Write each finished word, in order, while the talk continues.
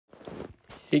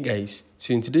Hey guys,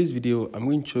 so in today's video, I'm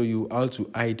going to show you how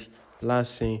to hide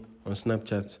last seen on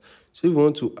Snapchat. So if you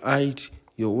want to hide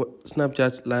your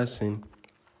Snapchat last seen,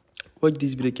 watch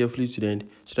this video carefully to the end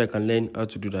so that I can learn how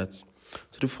to do that.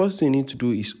 So the first thing you need to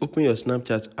do is open your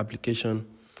Snapchat application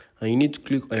and you need to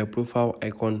click on your profile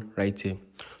icon right here.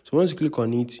 So once you click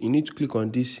on it, you need to click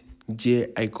on this J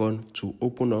icon to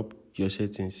open up your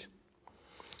settings.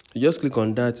 So just click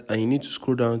on that and you need to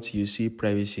scroll down till you see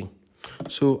privacy.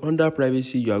 So under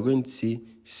privacy, you are going to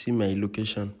see my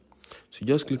location. So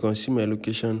just click on see my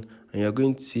location and you are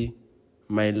going to see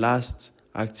my last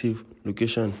active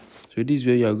location. So this is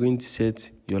where you are going to set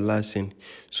your last seen.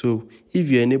 So if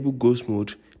you enable ghost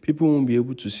mode, people won't be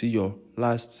able to see your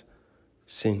last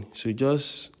seen. So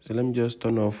let me just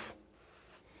turn off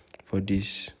for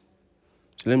this.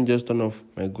 So let me just turn off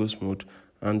my ghost mode,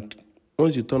 and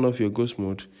once you turn off your ghost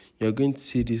mode, you're going to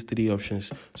see these three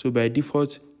options. So by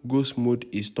default, ghost mode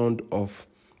is turned off,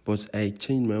 but I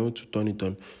changed my own to turn it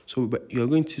on. So you're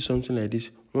going to see something like this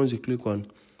once you click on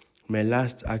my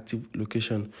last active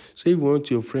location. So if you want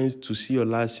your friends to see your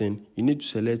last seen, you need to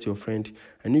select your friend,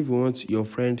 and if you want your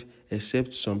friend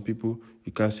except some people,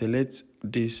 you can select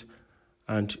this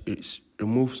and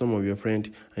remove some of your friends,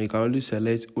 and you can only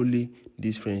select only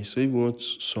these friends. So if you want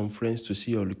some friends to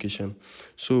see your location,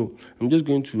 so I'm just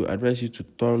going to advise you to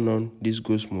turn on this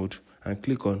ghost mode and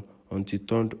click on until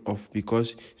turned off,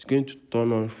 because it's going to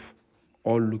turn off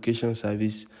all location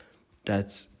service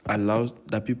that allows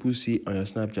that people see on your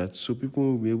Snapchat, so people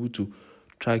will be able to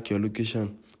track your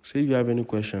location. So if you have any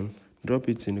question, drop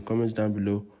it in the comments down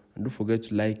below, and don't forget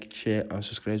to like, share and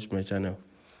subscribe to my channel.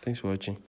 Thanks for watching.